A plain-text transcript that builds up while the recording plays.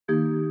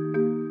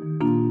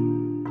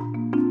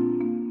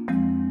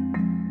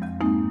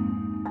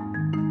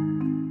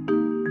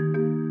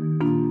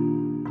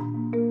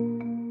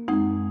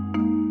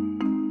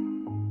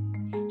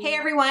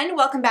everyone,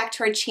 welcome back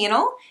to our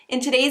channel. In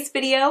today's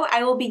video,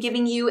 I will be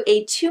giving you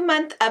a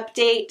 2-month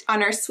update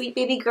on our sweet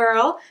baby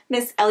girl,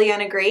 Miss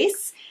Eliana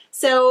Grace.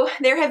 So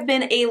there have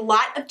been a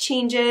lot of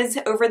changes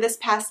over this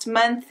past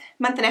month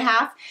and a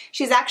half.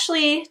 She's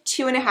actually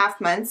 2.5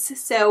 months,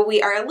 so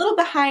we are a little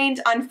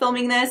behind on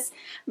filming this,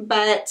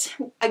 but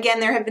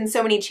again, there have been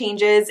so many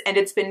changes and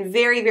it's been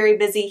very, very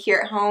busy here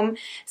at home.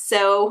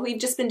 So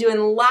we've just been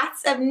doing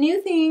lots of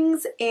new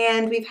things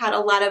and we've had a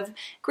lot of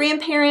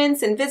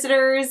grandparents and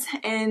visitors,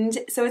 and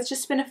so it's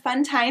just been a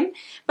fun time.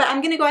 But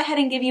I'm gonna go ahead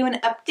and give you an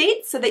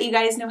update so that you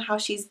guys know how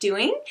she's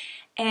doing.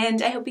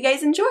 And I hope you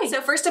guys enjoy.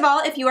 So first of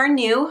all, if you are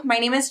new, my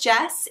name is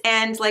Jess,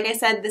 and like I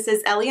said, this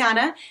is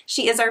Eliana.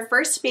 She is our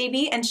first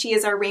baby, and she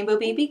is our rainbow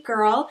baby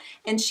girl,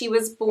 and she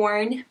was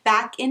born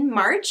back in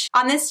March.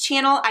 On this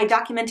channel, I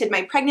documented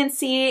my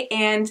pregnancy,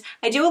 and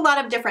I do a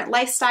lot of different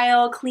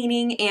lifestyle,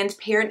 cleaning, and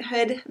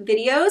parenthood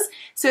videos.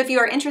 So if you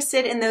are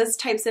interested in those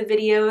types of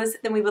videos,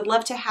 then we would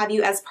love to have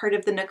you as part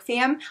of the Nook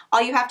fam.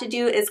 All you have to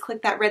do is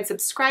click that red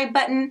subscribe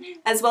button,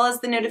 as well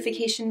as the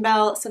notification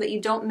bell, so that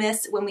you don't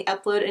miss when we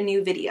upload a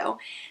new video.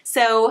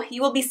 So you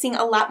will be seeing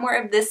a lot more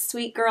of this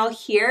sweet girl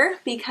here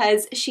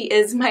because she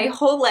is my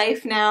whole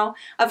life now.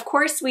 Of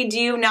course, we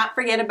do not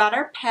forget about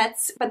our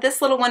pets, but this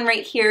little one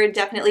right here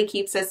definitely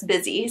keeps us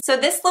busy. So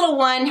this little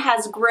one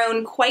has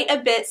grown quite a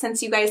bit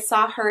since you guys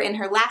saw her in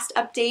her last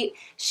update.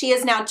 She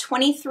is now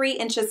 23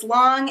 inches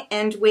long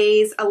and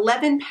weighs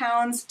 11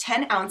 pounds,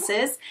 10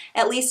 ounces.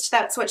 At least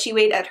that's what she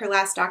weighed at her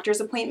last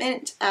doctor's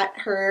appointment at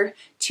her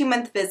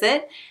 2-month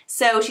visit.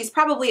 So she's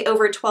probably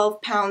over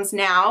 12 pounds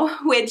now,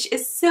 which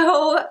is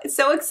so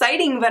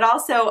exciting, but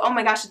also, oh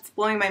my gosh, it's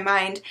blowing my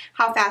mind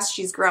how fast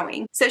she's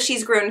growing. So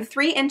she's grown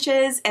 3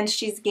 inches and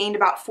she's gained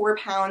about 4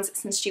 pounds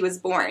since she was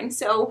born.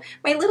 So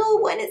my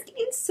little one is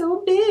getting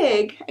so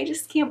big. I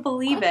just can't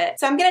believe it.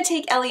 So I'm gonna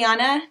take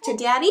Eliana to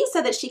Daddy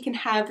so that she can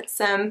have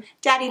some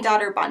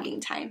daddy-daughter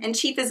bonding time. And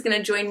Chief is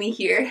gonna join me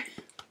here,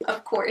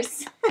 of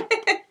course.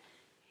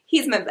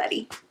 He's my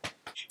buddy.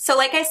 So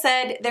like I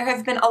said, there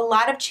have been a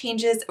lot of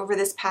changes over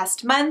this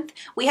past month.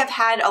 We have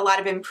had a lot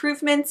of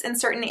improvements in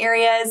certain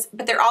areas,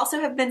 but there also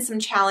have been some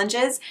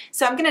challenges.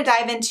 So I'm gonna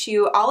dive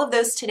into all of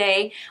those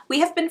today. We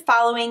have been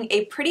following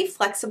a pretty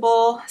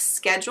flexible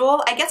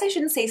schedule. I guess I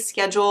shouldn't say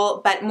schedule,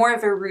 but more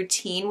of a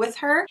routine with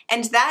her.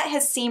 And that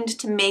has seemed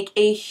to make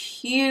a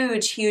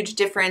huge, huge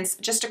difference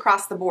just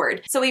across the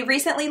board. So we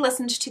recently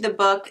listened to the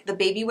book, The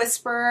Baby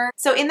Whisperer.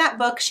 So in that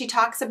book, she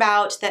talks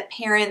about that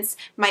parents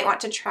might want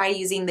to try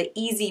using the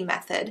EASY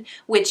method,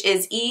 which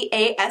is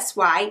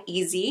E-A-S-Y,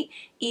 easy.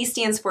 E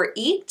stands for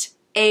eat.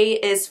 A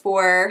is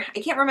for, I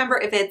can't remember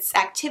if it's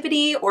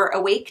activity or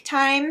awake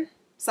time,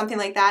 something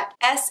like that.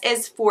 S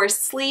is for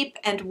sleep,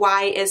 and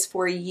Y is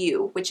for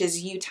you, which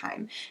is you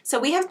time. So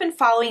we have been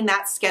following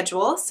that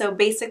schedule. So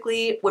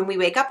basically, when we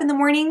wake up in the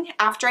morning,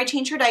 after I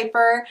change her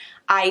diaper,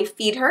 I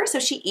feed her so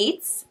she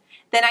eats.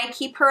 Then I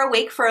keep her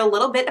awake for a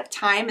little bit of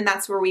time, and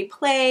that's where we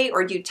play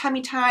or do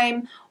tummy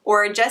time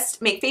or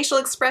just make facial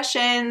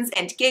expressions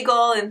and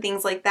giggle and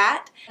things like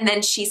that. And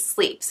then she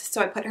sleeps.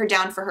 So I put her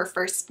down for her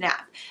first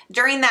nap.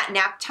 During that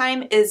nap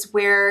time is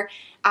where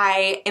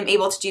I am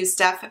able to do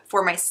stuff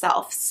for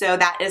myself. So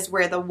that is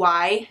where the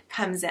Y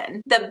comes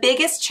in. The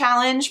biggest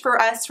challenge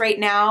for us right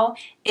now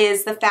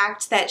is the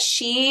fact that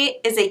she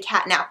is a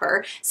cat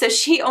napper. So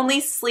she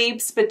only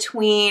sleeps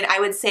between, I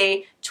would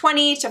say,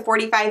 20 to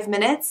 45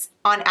 minutes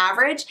on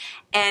average.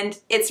 And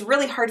it's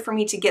really hard for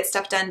me to get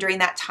stuff done during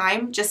that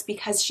time just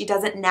because she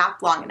doesn't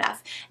nap long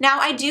enough. Now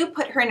I do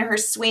put her in her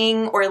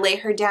swing or lay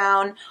her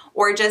down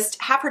or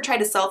just have her try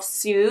to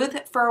self-soothe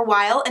for a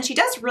while, and she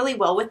does really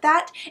well with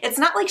that. It's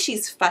not like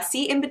she's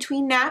fussy in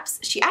between naps.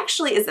 She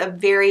actually is a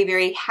very,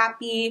 very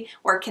happy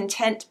or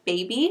content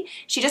baby.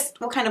 She just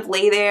will kind of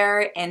lay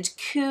there and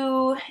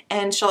coo,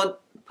 and she'll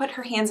put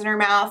her hands in her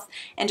mouth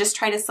and just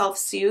try to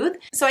self-soothe.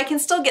 So I can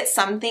still get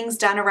some things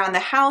done around the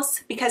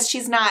house because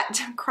she's not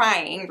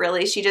crying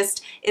really. She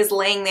just is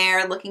laying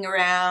there looking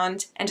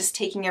around and just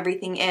taking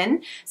everything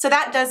in. So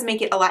that does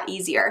make it a lot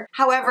easier.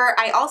 However,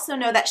 I also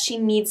know that she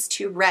needs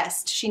to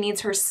rest. She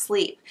needs her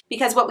sleep,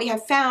 because what we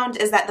have found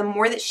is that the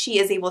more that she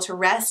is able to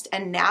rest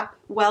and nap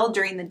well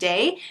during the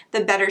day,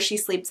 the better she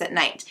sleeps at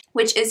night,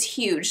 which is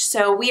huge.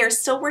 So we are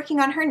still working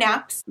on her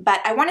naps,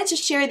 but I wanted to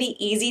share the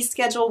easy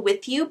schedule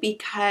with you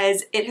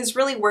because it has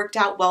really worked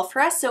out well for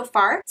us so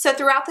far. So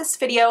throughout this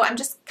video, I'm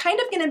just kind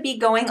of going to be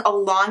going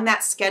along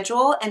that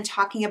schedule and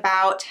talking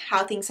about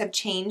how things have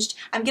changed.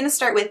 I'm going to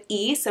start with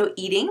E, so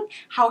eating,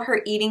 how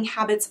her eating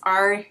habits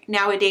are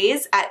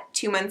nowadays at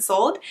 2 months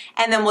old,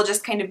 and then we'll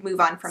just kind of move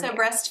on from there. So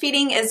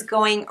breastfeeding is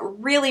going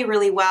really,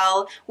 really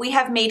well. We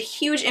have made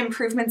huge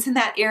improvements in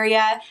that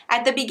area.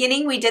 At the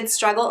beginning, we did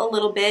struggle a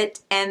little bit,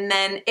 and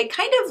then it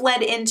kind of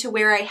led into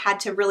where I had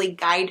to really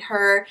guide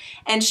her,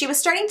 and she was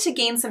starting to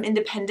gain some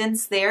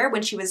independence there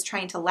when she was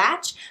trying to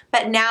latch,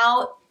 but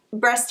now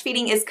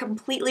breastfeeding is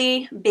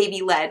completely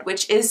baby-led,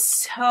 which is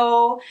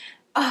so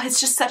oh, it's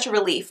just such a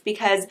relief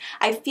because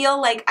I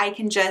feel like I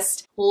can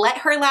just let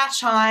her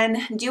latch on,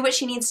 do what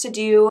she needs to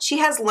do. She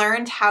has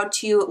learned how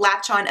to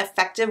latch on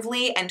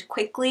effectively and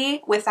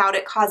quickly without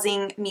it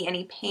causing me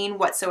any pain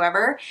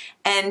whatsoever.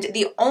 And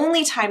the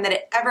only time that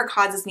it ever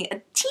causes me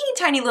a teeny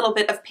tiny little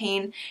bit of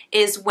pain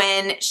is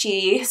when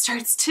she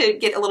starts to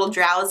get a little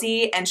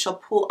drowsy and she'll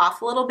pull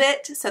off a little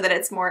bit so that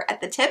it's more at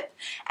the tip.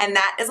 And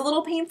that is a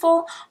little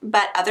painful,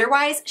 but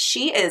otherwise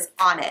she is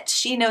on it.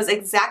 She knows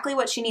exactly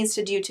what she needs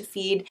to do to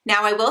feed.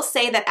 Now I will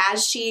say that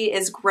as she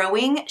is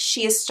growing,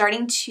 she is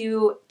starting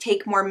to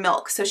take more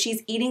milk. So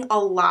she's eating a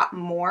lot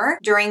more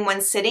during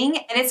one sitting,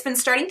 and it's been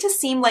starting to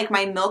seem like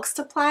my milk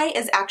supply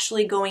is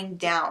actually going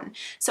down.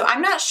 So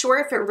I'm not sure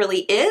if it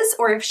really is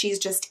or if she's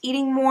just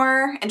eating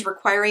more and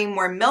requiring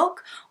more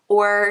milk,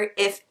 or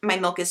if my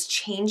milk is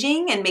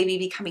changing and maybe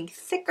becoming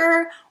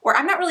thicker, or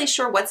I'm not really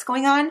sure what's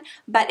going on,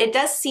 but it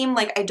does seem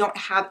like I don't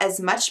have as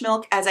much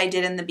milk as I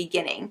did in the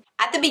beginning.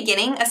 At the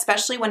beginning,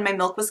 especially when my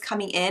milk was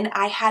coming in,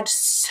 I had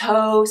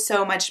so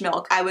much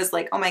milk. I was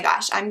like, oh my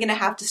gosh, I'm gonna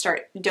have to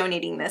start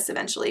donating this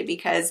eventually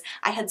because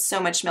I had so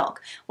much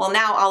milk. Well,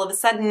 now all of a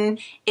sudden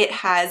it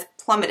has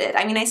plummeted.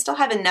 I mean, I still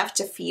have enough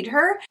to feed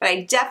her, but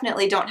I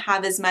definitely don't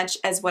have as much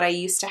as what I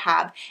used to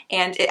have.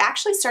 And it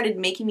actually started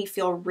making me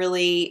feel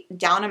really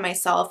down on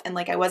myself and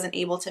like I wasn't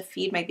able to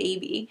feed my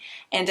baby.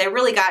 And I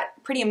really got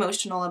pretty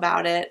emotional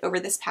about it over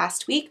this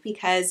past week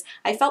because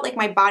I felt like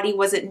my body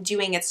wasn't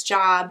doing its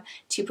job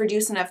to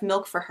produce enough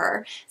milk for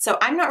her. So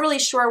I'm not really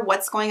sure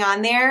what's going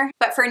on there,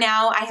 but for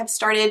now I have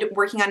started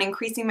working on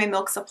increasing my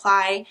milk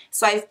supply.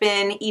 So I've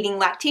been eating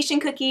lactation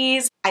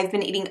cookies, I've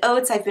been eating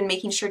oats, I've been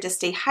making sure to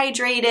stay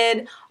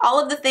hydrated,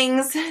 all of the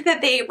things that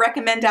they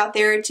recommend out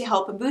there to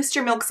help boost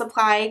your milk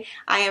supply,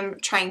 I am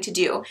trying to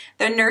do.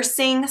 The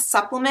nursing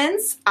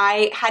supplements,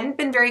 I hadn't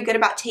been very good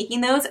about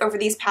taking those over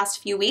these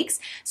past few weeks,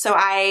 so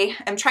I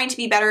am trying to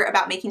be better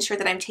about making sure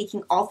that I'm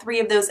taking all 3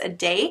 of those a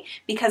day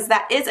because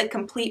that is a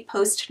complete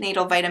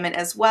postnatal vitamin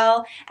as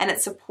well, and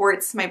it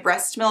supports my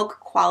breast milk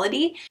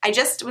quality. I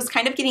just was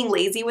kind of getting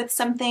lazy with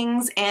some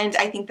things, and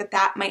I think that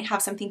that might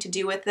have something to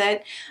do with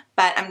it,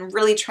 but I'm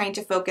really trying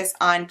to focus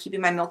on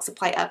keeping my milk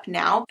supply up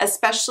now,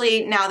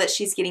 especially now that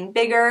she's getting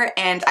bigger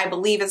and I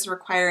believe is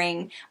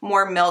requiring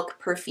more milk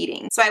per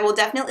feeding. So I will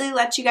definitely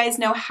let you guys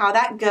know how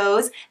that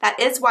goes. That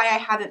is why I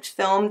haven't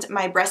filmed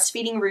my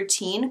breastfeeding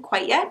routine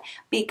quite yet,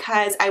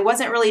 because I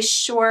wasn't really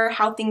sure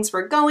how things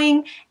were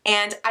going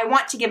and I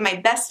want to give my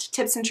best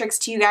tips and tricks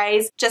to you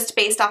guys just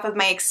based off of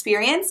my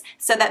experience.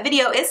 So that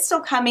video is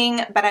still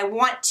coming, but I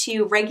want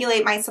to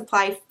regulate my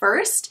supply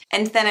first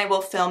and then I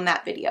will film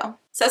that video.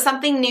 So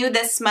something new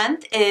this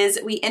month is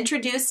we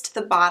introduced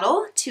the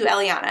bottle to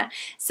Eliana.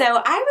 So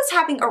I was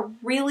having a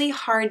really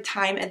hard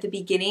time at the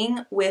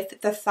beginning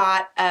with the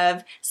thought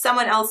of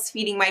someone else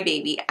feeding my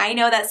baby. I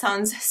know that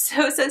sounds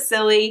so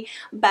silly,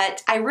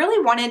 but I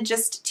really wanted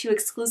just to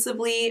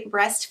exclusively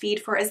breastfeed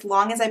for as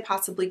long as I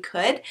possibly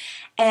could.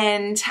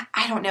 And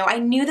I don't know, I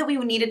knew that we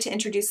needed to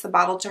introduce the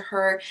bottle to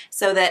her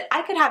so that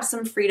I could have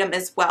some freedom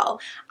as well.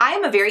 I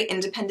am a very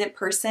independent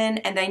person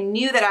and I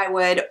knew that I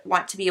would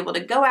want to be able to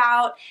go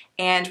out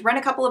and run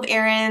a couple of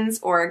errands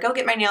or go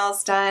get my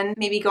nails done,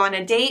 maybe go on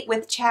a date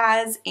with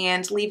Chaz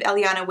and leave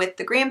Eliana with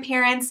the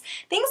grandparents,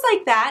 things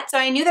like that. So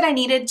I knew that I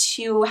needed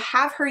to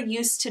have her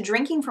used to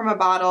drinking from a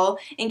bottle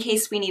in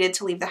case we needed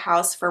to leave the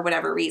house for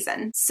whatever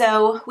reason.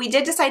 So we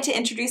did decide to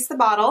introduce the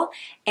bottle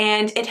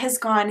and it has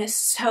gone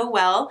so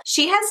well.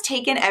 She has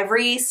taken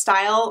every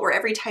style or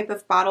every type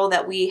of bottle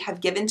that we have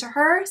given to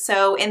her.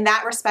 So in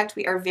that respect,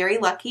 we are very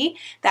lucky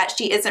that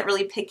she isn't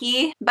really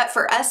picky. But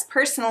for us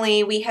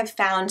personally, we have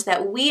found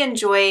that we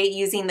enjoy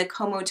using the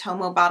Como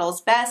Tomo bottles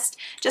best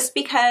just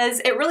because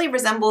it really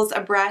resembles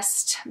a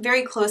breast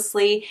very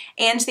closely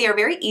and they are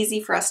very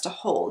easy for us to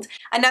hold.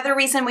 Another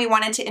reason we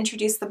wanted to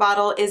introduce the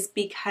bottle is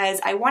because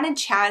I wanted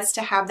Chaz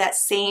to have that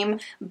same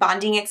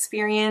bonding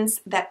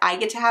experience that I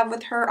get to have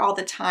with her all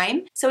the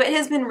time. So it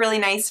has been really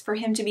nice for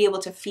him to be able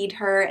to feed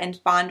her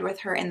and bond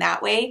with her in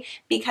that way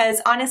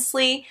because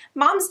honestly,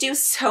 moms do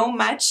so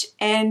much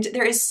and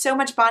there is so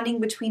much bonding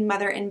between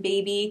mother and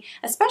baby,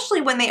 especially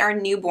when they are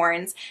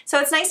newborns. So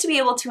it's nice to be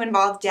able to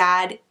involve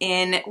dad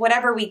in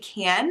whatever we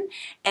can,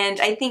 and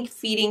I think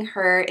feeding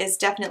her is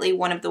definitely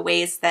one of the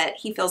ways that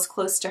he feels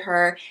close to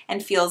her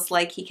and feels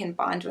like he can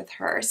bond with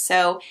her.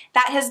 So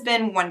that has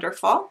been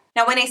wonderful.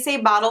 Now when I say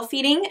bottle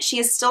feeding, she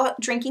is still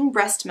drinking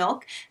breast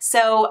milk,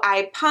 so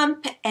I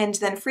pump and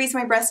then freeze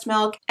my breast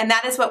milk, and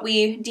that is what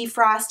we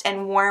defrost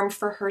and warm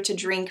for her to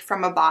drink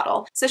from a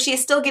bottle. So she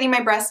is still getting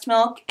my breast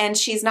milk and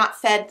she's not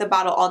fed the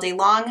bottle all day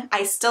long.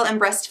 I still am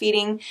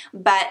breastfeeding,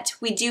 but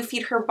we do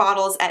feed her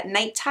bottles at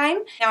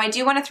nighttime. Now I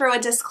do want to throw a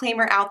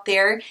disclaimer out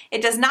there.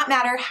 It does not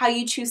matter how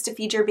you choose to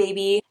feed your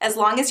baby. As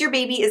long as your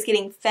baby is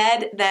getting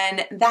fed,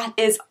 then that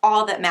is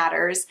all that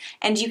matters.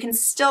 And you can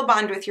still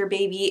bond with your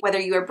baby whether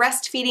you are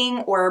breastfeeding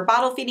breastfeeding or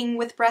bottle feeding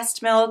with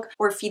breast milk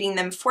or feeding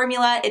them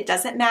formula, it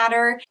doesn't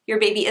matter. Your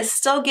baby is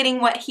still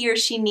getting what he or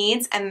she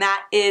needs, and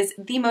that is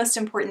the most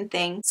important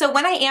thing. So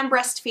when I am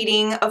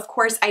breastfeeding, of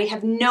course, I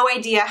have no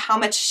idea how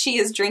much she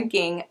is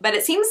drinking, but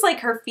it seems like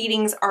her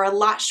feedings are a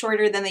lot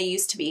shorter than they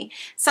used to be.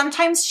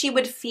 Sometimes she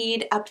would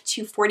feed up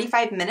to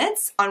 45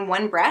 minutes on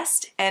one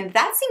breast, and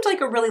that seemed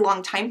like a really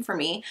long time for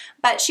me,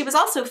 but she was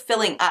also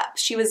filling up.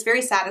 She was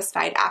very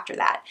satisfied after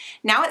that.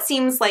 Now it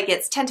seems like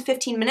it's 10 to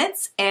 15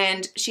 minutes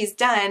and she's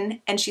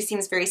done, and she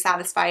seems very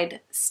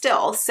satisfied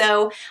still.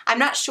 So I'm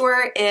not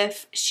sure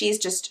if she's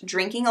just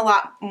drinking a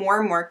lot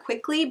more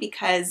quickly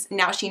because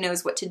now she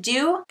knows what to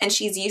do and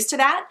she's used to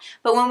that.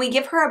 But when we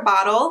give her a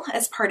bottle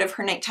as part of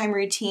her nighttime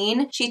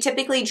routine, she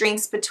typically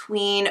drinks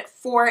between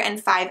 4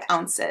 and 5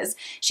 ounces.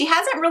 She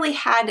hasn't really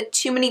had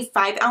too many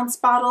 5-ounce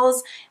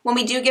bottles. When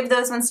we do give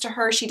those ones to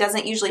her, she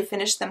doesn't usually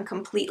finish them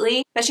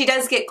completely, but she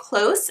does get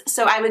close.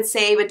 So I would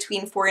say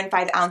between 4 and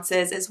 5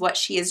 ounces is what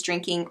she is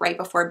drinking right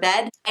before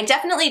bed. I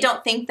definitely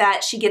don't think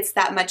that she gets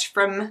that much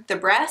from the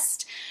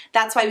breast.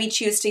 That's why we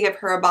choose to give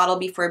her a bottle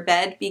before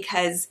bed,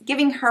 because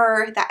giving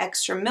her that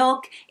extra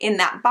milk in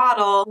that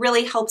bottle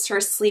really helps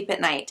her sleep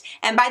at night.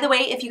 And by the way,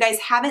 if you guys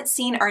haven't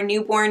seen our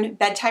newborn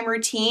bedtime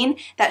routine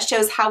that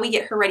shows how we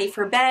get her ready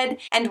for bed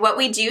and what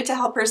we do to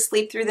help her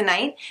sleep through the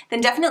night,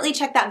 then definitely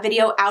check that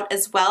video out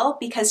as well,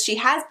 because she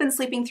has been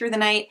sleeping through the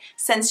night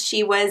since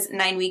she was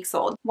 9 weeks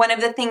old. One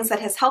of the things that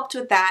has helped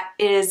with that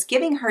is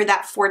giving her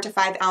that 4 to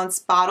 5 ounce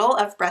bottle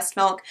of breast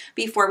milk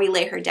before we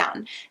lay her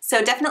down.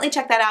 So definitely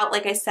check that out.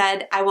 Like I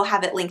said, I will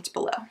have it linked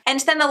below. And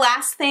then the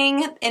last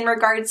thing in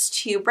regards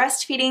to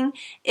breastfeeding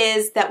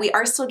is that we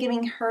are still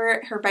giving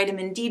her her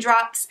vitamin D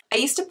drops. I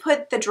used to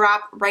put the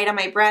drop right on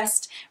my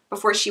breast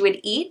before she would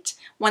eat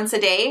once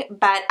a day,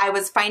 but I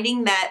was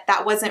finding that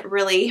that wasn't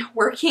really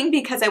working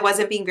because I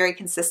wasn't being very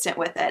consistent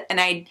with it.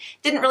 And I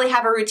didn't really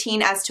have a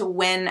routine as to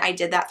when I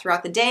did that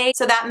throughout the day.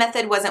 So that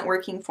method wasn't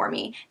working for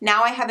me.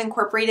 Now I have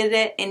incorporated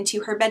it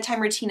into her bedtime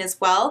routine as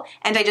well.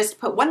 And I just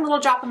put one little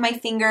drop on my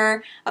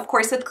finger, of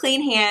course with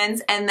clean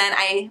hands, and then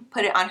I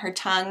put it on her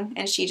tongue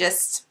and she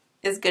just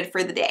is good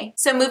for the day.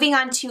 So moving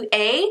on to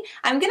A,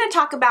 I'm gonna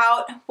talk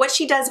about what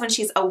she does when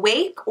she's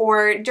awake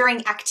or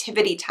during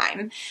activity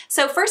time.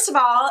 So first of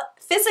all,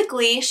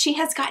 physically, she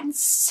has gotten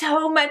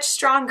so much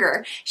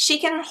stronger. She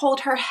can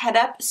hold her head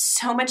up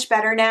so much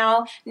better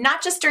now,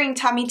 not just during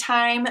tummy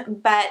time,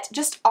 but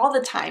just all the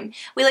time.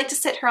 We like to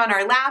sit her on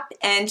our lap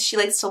and she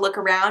likes to look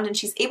around and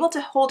she's able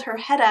to hold her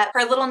head up.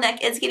 Her little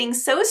neck is getting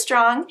so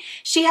strong.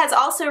 She has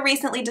also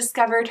recently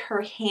discovered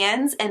her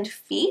hands and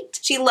feet.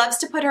 She loves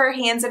to put her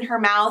hands in her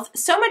mouth,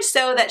 so much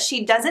so that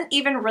she doesn't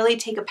even really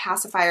take a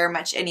pacifier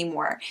much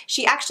anymore.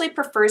 She actually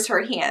prefers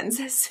her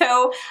hands.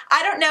 So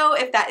I don't know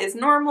if that is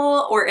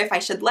normal or if I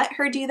should let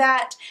her do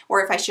that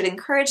or if I should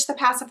encourage the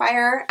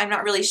pacifier. I'm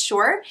not really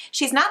sure.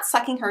 She's not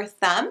sucking her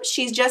thumb.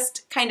 She's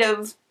just kind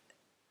of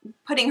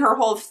putting her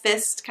whole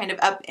fist kind of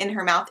up in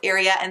her mouth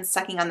area and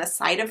sucking on the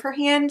side of her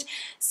hand.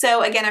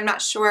 So again, I'm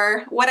not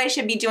sure what I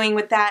should be doing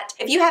with that.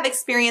 If you have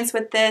experience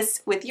with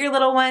this with your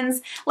little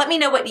ones, let me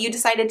know what you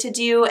decided to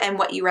do and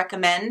what you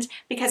recommend,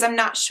 because I'm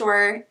not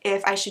sure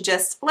if I should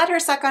just let her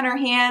suck on her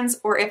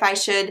hands or if I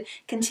should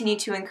continue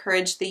to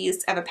encourage the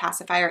use of a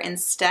pacifier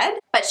instead.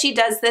 But she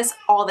does this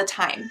all the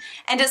time.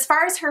 And as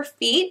far as her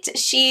feet,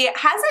 she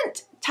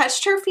hasn't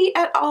touched her feet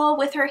at all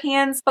with her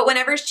hands, but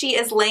whenever she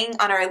is laying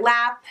on our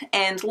lap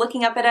and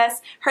looking up at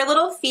us, her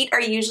little feet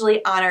are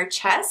usually on our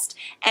chest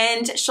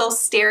and she'll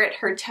stare at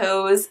her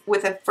toes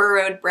with a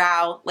furrowed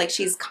brow like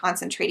she's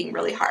concentrating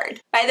really hard.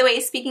 By the way,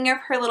 speaking of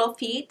her little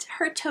feet,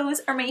 her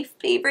toes are my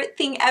favorite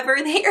thing ever.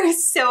 They are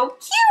so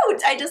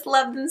cute. I just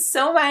love them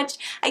so much.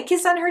 I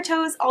kiss on her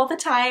toes all the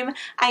time.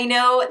 I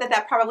know that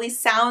that probably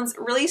sounds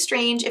really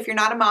strange if you're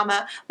not a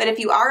mama, but if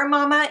you are a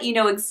mama, you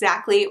know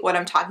exactly what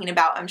I'm talking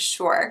about, I'm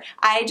sure.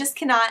 I just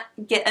cannot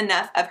get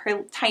enough of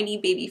her tiny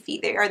baby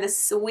feet. They are the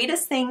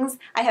sweetest things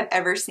I have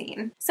ever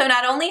seen. So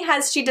not only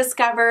has she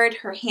discovered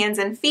her hands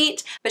and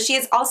feet, but she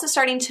is also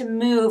starting to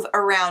move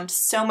around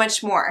so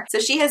much more. So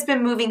she has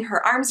been moving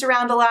her arms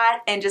around a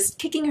lot and just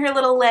kicking her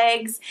little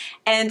legs,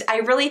 and I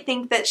really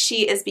think that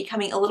she is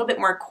becoming a little bit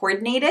more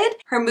coordinated.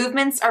 Her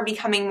movements are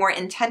becoming more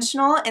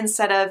intentional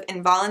instead of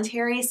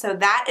involuntary, so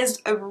that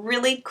is a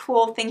really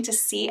cool thing to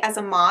see as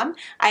a mom.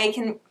 I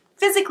can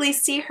physically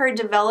see her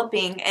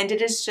developing, and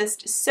it is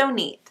just so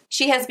neat.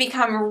 She has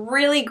become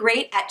really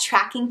great at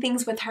tracking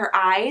things with her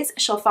eyes.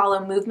 She'll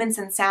follow movements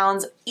and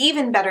sounds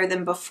even better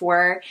than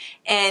before,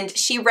 and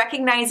she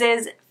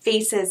recognizes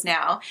faces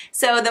now.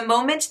 So the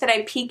moment that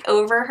I peek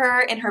over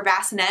her in her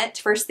bassinet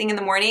first thing in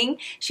the morning,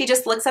 she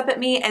just looks up at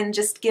me and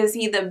just gives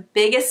me the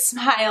biggest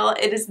smile.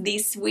 It is the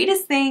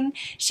sweetest thing.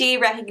 She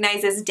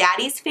recognizes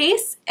daddy's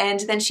face,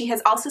 and then she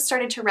has also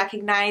started to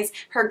recognize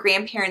her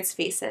grandparents'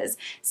 faces.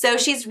 So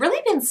she's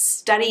really been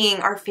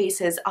studying our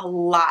faces a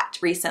lot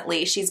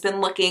recently. She's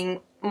been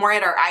looking more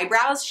at our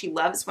eyebrows. She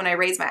loves when I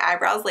raise my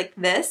eyebrows like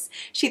this.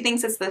 She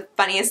thinks it's the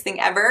funniest thing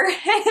ever,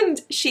 and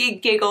she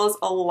giggles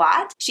a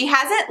lot. She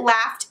hasn't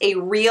laughed a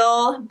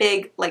real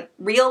big, like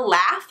real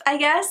laugh I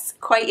guess,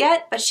 quite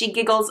yet, but she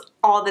giggles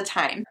all the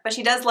time. But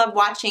she does love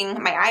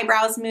watching my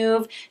eyebrows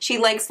move. She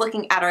likes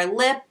looking at our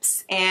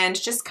lips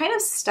and just kind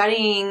of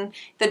studying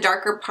the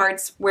darker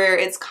parts where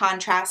it's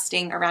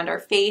contrasting around our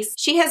face.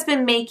 She has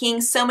been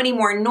making so many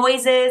more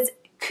noises,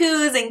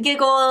 coos and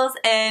giggles,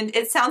 and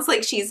it sounds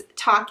like she's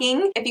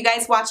talking. If you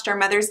guys watched our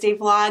Mother's Day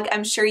vlog,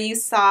 I'm sure you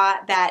saw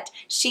that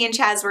she and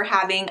Chaz were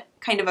having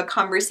kind of a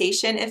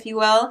conversation, if you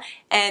will,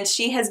 and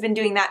she has been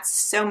doing that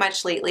so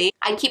much lately.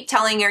 I keep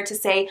telling her to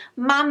say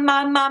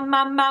mama,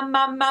 mama,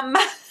 mama,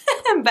 mama,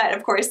 but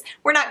of course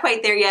we're not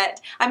quite there yet.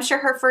 I'm sure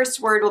her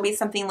first word will be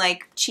something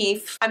like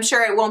chief. I'm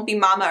sure it won't be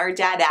mama or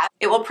dada.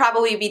 It will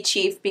probably be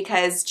chief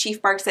because Chief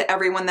barks at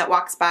everyone that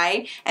walks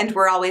by, and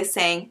we're always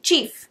saying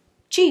chief,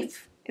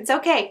 chief, it's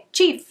okay,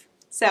 chief.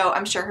 So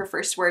I'm sure her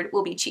first word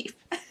will be chief.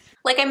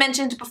 Like I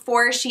mentioned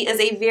before, she is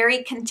a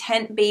very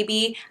content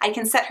baby. I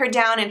can set her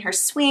down in her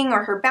swing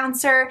or her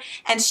bouncer,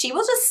 and she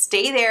will just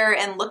stay there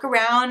and look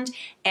around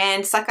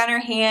and suck on her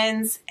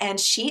hands, and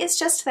she is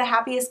just the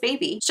happiest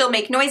baby. She'll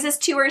make noises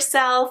to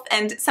herself,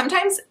 and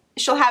sometimes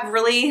she'll have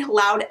really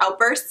loud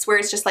outbursts where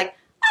it's just like,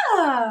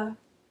 ah,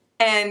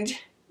 and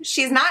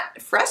she's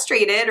not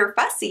frustrated or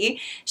fussy.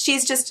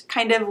 She's just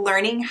kind of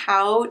learning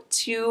how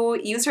to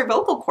use her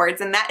vocal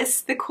cords, and that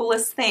is the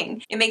coolest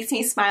thing. It makes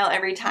me smile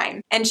every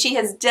time. And she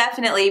has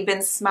definitely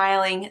been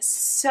smiling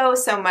so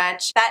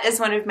much. That is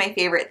one of my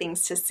favorite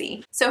things to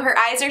see. So her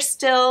eyes are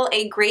still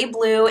a gray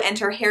blue and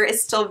her hair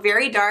is still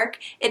very dark.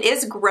 It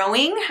is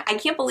growing. I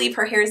can't believe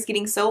her hair is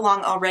getting so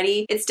long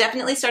already. It's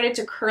definitely started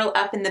to curl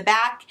up in the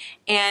back,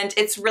 and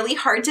it's really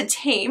hard to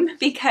tame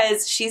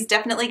because she's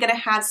definitely gonna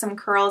have some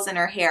curls in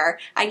her hair.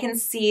 I can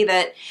see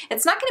that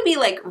it's not going to be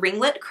like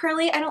ringlet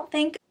curly, I don't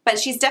think, but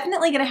she's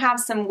definitely going to have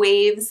some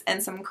waves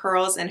and some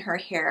curls in her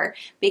hair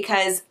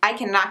because I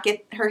cannot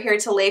get her hair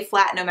to lay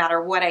flat no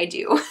matter what I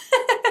do.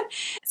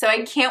 So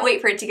I can't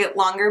wait for it to get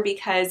longer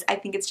because I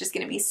think it's just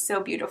going to be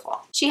so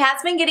beautiful. She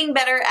has been getting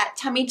better at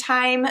tummy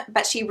time,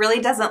 but she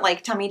really doesn't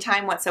like tummy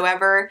time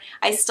whatsoever.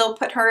 I still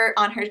put her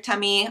on her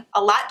tummy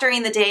a lot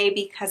during the day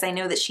because I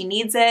know that she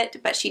needs it,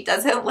 but she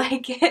doesn't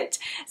like it.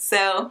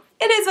 So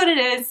it is what it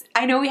is.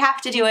 I know we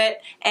have to do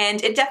it,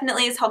 and it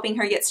definitely is helping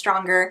her get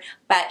stronger,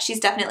 but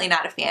she's definitely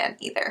not a fan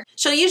either.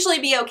 She'll usually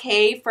be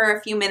okay for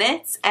a few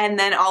minutes, and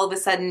then all of a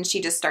sudden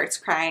she just starts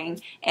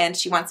crying and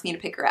she wants me to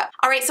pick her up.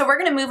 All right, so we're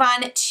gonna move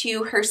on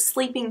to her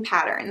sleeping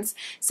patterns.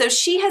 So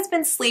she has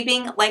been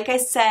sleeping, like I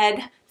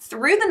said,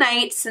 through the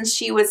night since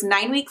she was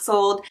 9 weeks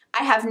old.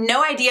 I have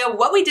no idea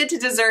what we did to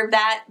deserve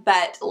that,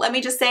 but let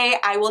me just say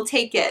I will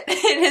take it.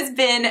 It has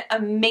been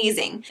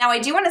amazing. Now I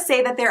do want to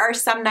say that there are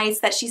some nights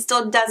that she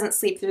still doesn't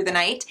sleep through the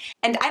night,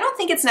 and I don't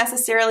think it's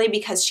necessarily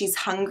because she's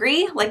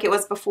hungry like it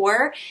was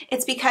before.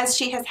 It's because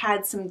she has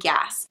had some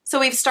gas. So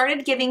we've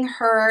started giving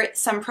her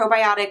some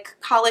probiotic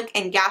colic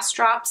and gas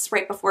drops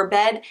right before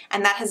bed,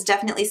 and that has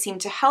definitely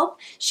seemed to help.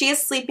 She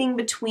is sleeping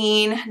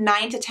between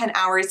 9 to 10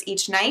 hours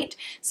each night,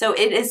 so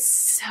it is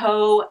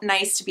so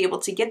nice to be able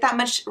to get that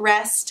much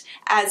rest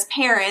as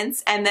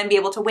parents and then be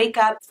able to wake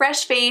up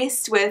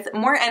fresh-faced with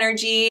more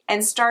energy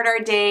and start our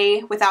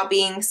day without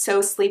being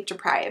so sleep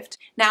deprived.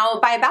 Now,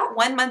 by about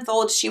 1 month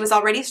old, she was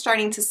already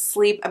starting to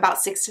sleep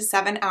about 6 to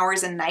 7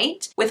 hours a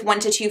night with 1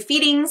 to 2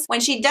 feedings. When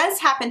she does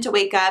happen to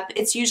wake up,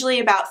 it's usually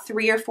about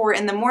 3 or 4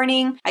 in the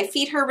morning. I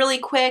feed her really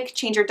quick,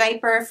 change her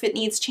diaper if it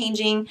needs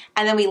changing,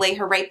 and then we lay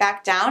her right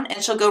back down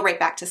and she'll go right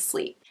back to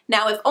sleep.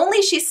 Now, if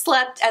only she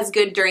slept as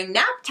good during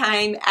nap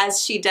time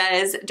as she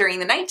does during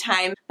the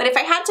nighttime, but if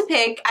I had to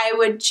pick, I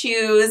would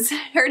choose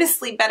her to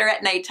sleep better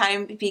at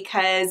nighttime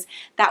because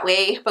that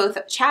way both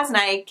Chaz and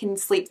I can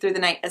sleep through the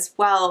night as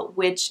well,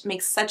 which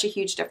makes such a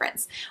huge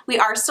difference. We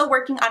are still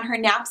working on her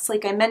naps,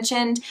 like I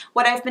mentioned.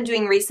 What I've been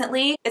doing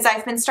recently is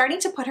I've been starting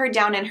to put her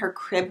down in her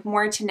crib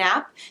more to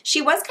nap.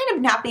 She was kind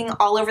of napping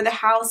all over the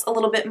house a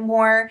little bit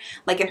more,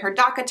 like in her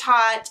DACA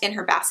tot, in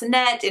her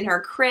bassinet, in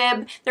her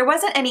crib. There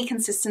wasn't any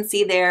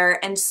consistency there.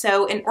 And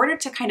so in order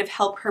to kind of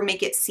help her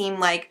make it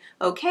seem like,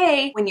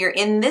 okay, when you're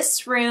in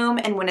this room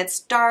and when it's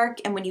dark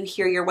and when you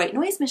hear your white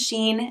noise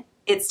machine,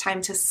 it's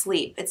time to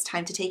sleep. It's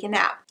time to take a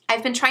nap.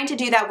 I've been trying to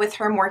do that with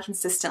her more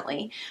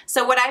consistently.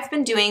 So what I've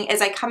been doing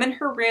is I come in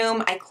her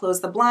room, I close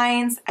the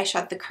blinds, I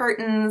shut the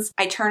curtains,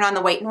 I turn on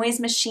the white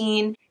noise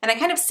machine, and I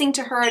kind of sing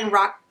to her and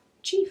rock,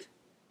 Chief.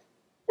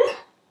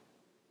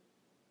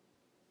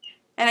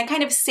 And I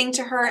kind of sing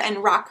to her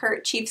and rock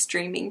her. Chief's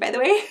dreaming, by the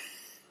way.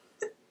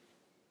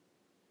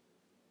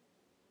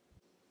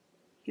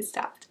 He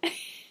stopped.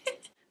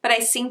 But I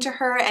sing to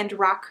her and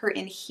rock her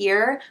in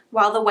here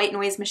while the white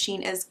noise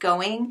machine is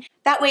going.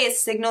 That way it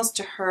signals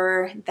to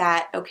her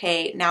that,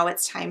 okay, now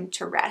it's time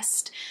to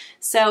rest.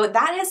 So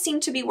that has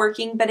seemed to be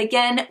working, but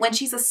again, when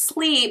she's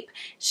asleep,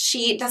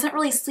 she doesn't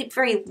really sleep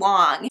very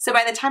long. So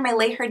by the time I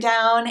lay her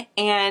down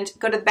and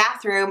go to the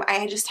bathroom,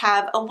 I just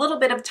have a little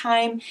bit of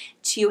time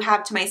to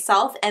have to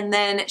myself, and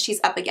then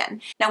she's up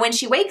again. Now when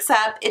she wakes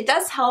up, it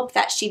does help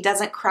that she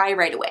doesn't cry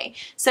right away.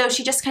 So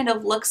she just kind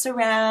of looks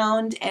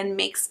around and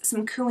makes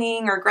some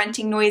cooing or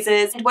grunting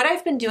noises. And what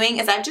I've been doing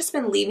is I've just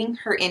been leaving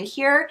her in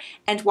here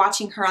and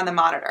watching her on the the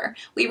monitor.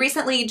 We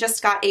recently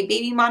just got a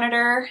baby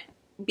monitor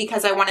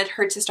because I wanted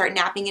her to start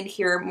napping in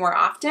here more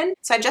often.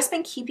 So I've just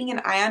been keeping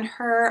an eye on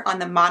her on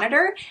the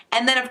monitor.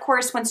 And then of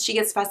course, once she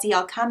gets fussy,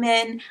 I'll come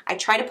in, I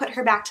try to put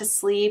her back to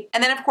sleep.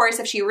 And then of course,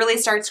 if she really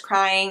starts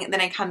crying,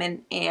 then I come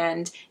in,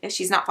 and if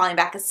she's not falling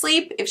back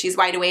asleep, if she's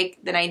wide awake,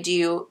 then I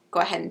do go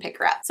ahead and pick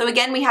her up. So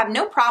again, we have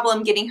no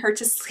problem getting her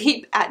to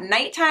sleep at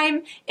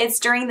nighttime. It's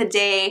during the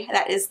day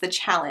that is the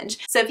challenge.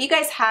 So if you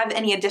guys have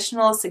any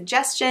additional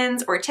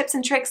suggestions or tips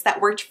and tricks that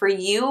worked for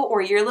you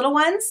or your little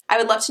ones, I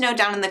would love to know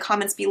down in the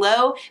comments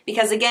below,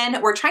 because again,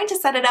 we're trying to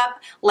set it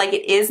up like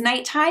it is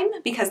nighttime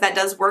because that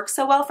does work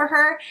so well for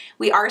her.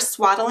 We are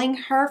swaddling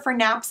her for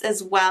naps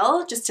as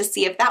well, just to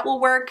see if that will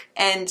work.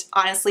 And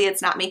honestly,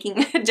 it's not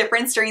making a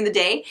difference during the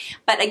day.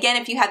 But again,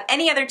 if you have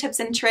any other tips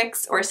and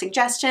tricks or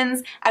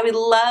suggestions, I would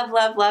love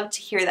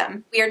to hear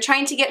them. We are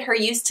trying to get her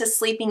used to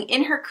sleeping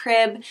in her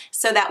crib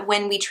so that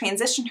when we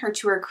transition her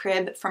to her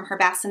crib from her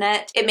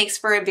bassinet, it makes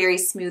for a very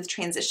smooth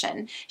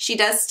transition. She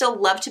does still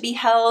love to be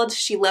held,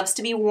 she loves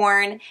to be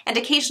worn, and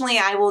occasionally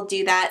I will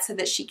do that so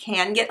that she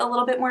can get a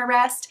little bit more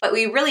rest, but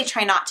we really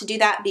try not to do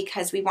that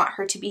because we want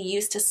her to be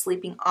used to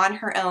sleeping on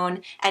her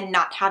own and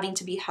not having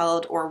to be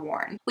held or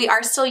worn. We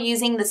are still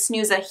using the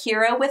Snooza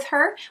Hero with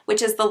her,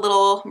 which is the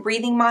little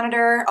breathing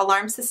monitor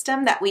alarm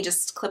system that we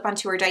just clip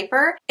onto her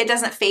diaper. It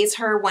doesn't phase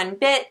her one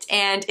bit,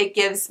 and it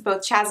gives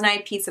both Chaz and I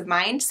peace of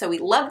mind, so we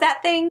love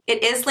that thing.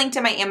 It is linked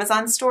in my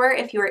Amazon store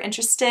if you are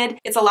interested.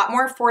 It's a lot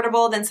more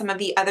affordable than some of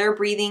the other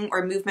breathing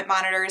or movement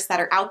monitors that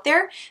are out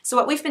there. So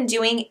what we've been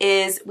doing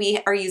is we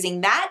are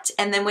using that,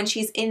 and then when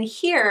she's in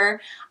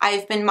here,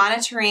 I've been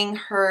monitoring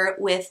her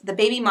with the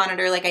baby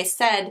monitor, like I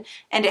said,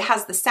 and it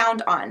has the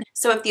sound on.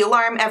 So if the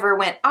alarm ever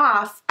went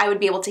off, I would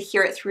be able to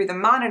hear it through the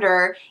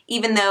monitor,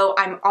 even though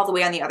I'm all the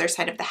way on the other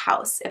side of the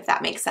house, if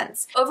that makes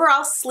sense.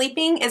 Overall,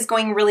 sleeping is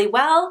going really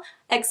well,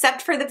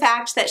 except for the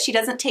fact that she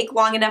doesn't take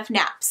long enough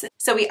naps.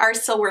 So we are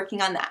still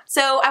working on that.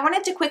 So I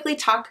wanted to quickly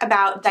talk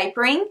about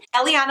diapering.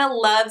 Eliana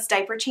loves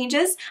diaper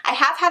changes. I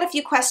have had a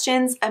few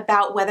questions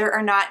about whether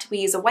or not we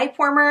use a wipe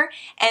warmer,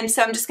 and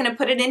so I'm just gonna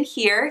put it in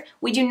here.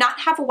 We do not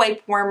have a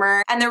wipe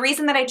warmer, and the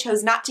reason that I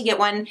chose not to get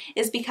one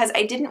is because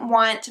I didn't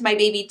want my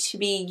baby to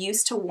be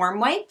used to warm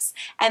wipes,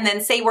 and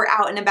then say we're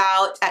out and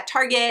about at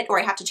Target, or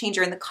I have to change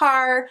her in the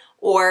car,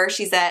 or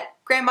she's at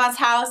grandma's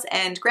house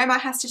and grandma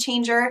has to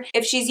change her.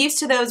 If she's used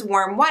to those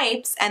warm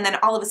wipes and then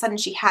all of a sudden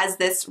she has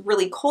this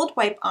really cold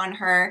wipe on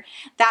her,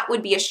 that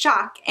would be a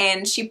shock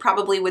and she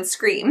probably would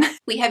scream.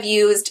 We have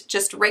used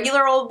just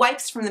regular old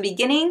wipes from the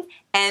beginning,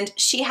 and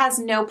she has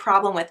no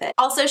problem with it.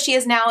 Also, she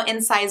is now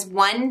in size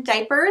 1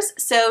 diapers,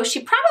 so she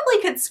probably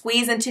could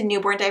squeeze into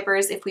newborn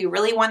diapers if we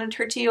really wanted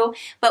her to,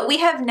 but we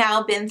have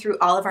now been through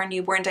all of our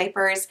newborn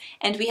diapers,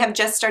 and we have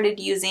just started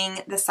using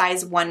the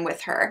size 1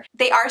 with her.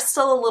 They are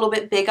still a little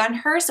bit big on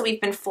her, so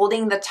we've been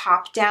folding the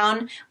top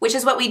down, which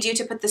is what we do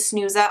to put the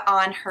Snooza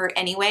on her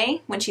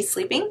anyway when she's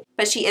sleeping,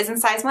 but she is in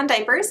size 1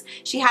 diapers.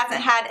 She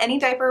hasn't had any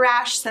diaper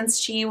rash since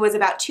she was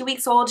about 2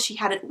 weeks old. She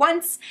had it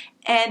once,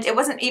 and it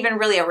wasn't even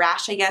really a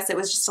rash, I guess. It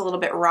was just a little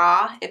bit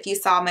raw. If you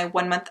saw my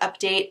 1-month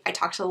update, I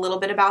talked a little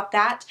bit about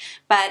that,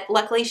 but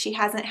luckily she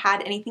hasn't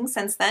had anything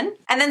since then.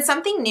 And then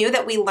something new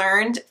that we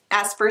learned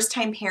as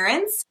first-time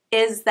parents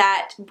is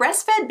that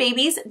breastfed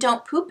babies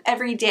don't poop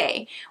every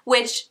day,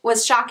 which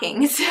was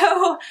shocking.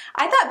 So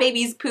I thought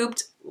babies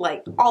pooped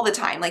like all the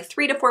time, like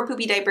 3 to 4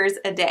 poopy diapers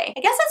a day. I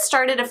guess it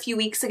started a few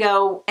weeks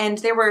ago, and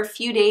there were a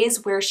few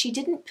days where she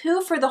didn't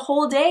poo for the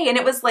whole day, and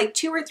it was like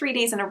 2 or 3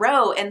 days in a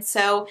row, and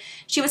so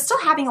she was still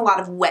having a lot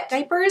of wet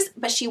diapers,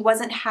 but she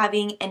wasn't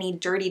having any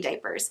dirty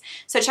diapers.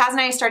 So Chaz and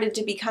I started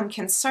to become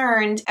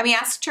concerned, and we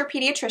asked her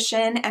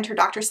pediatrician, and her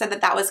doctor said that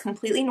that was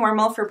completely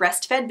normal for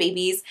breastfed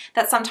babies,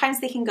 that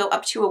sometimes they can go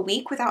up to a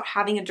week without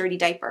having a dirty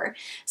diaper.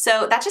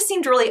 So that just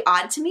seemed really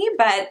odd to me,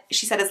 but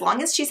she said as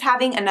long as she's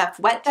having enough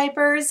wet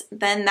diapers,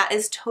 then that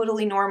is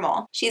totally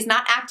normal. She's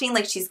not acting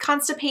like she's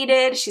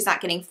constipated, she's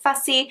not getting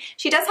fussy.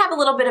 She does have a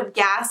little bit of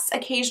gas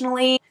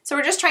occasionally, so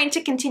we're just trying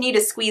to continue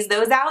to squeeze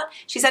those out.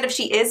 She said if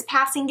she is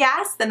passing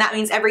gas, then that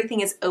means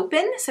everything is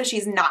open, so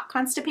she's not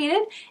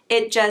constipated.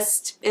 It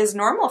just is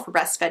normal for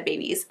breastfed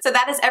babies. So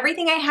that is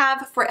everything I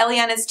have for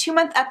Eliana's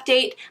 2-month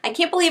update. I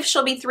can't believe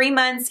she'll be 3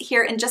 months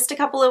here in just a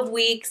couple of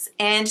weeks,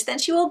 and then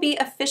she will be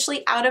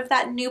officially out of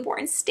that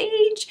newborn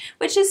stage,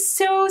 which is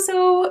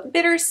so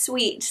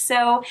bittersweet.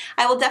 So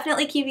I will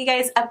definitely keep you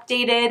guys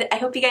updated. I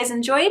hope you guys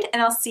enjoyed,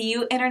 and I'll see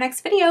you in our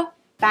next video.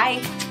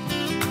 Bye!